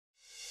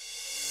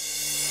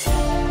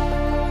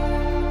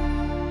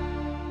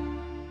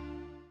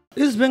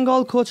East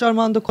Bengal coach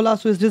Armando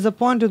Colaco is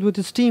disappointed with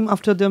his team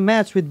after their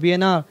match with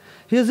BNR.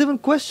 He has even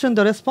questioned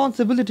the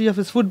responsibility of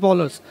his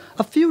footballers.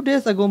 A few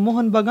days ago,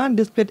 Mohan Bagan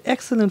displayed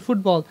excellent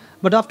football,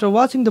 but after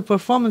watching the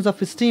performance of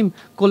his team,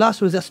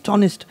 Colaco is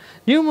astonished.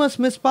 Numerous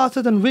missed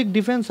passes and weak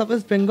defense of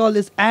East Bengal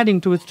is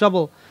adding to his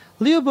trouble.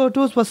 Leo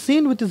Bertos was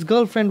seen with his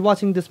girlfriend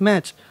watching this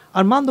match.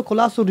 Armando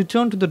Colaco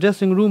returned to the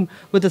dressing room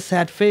with a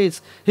sad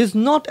face. He is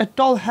not at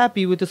all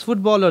happy with his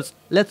footballers.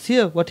 Let's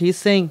hear what he is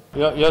saying.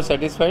 You're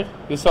satisfied?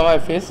 You saw my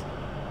face?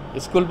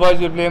 School boys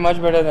will play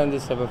much better than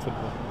this type of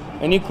football.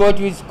 Any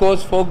coach which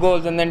scores 4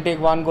 goals and then take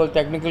 1 goal,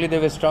 technically they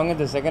were strong in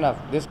the second half.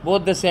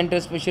 Both the centre,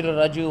 especially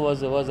Raju,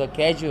 was a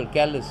casual,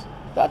 careless.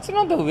 That's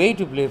not the way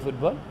to play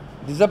football.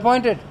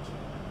 Disappointed.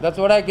 That's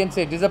what I can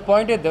say.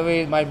 Disappointed the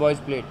way my boys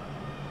played.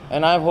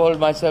 And I hold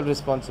myself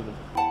responsible.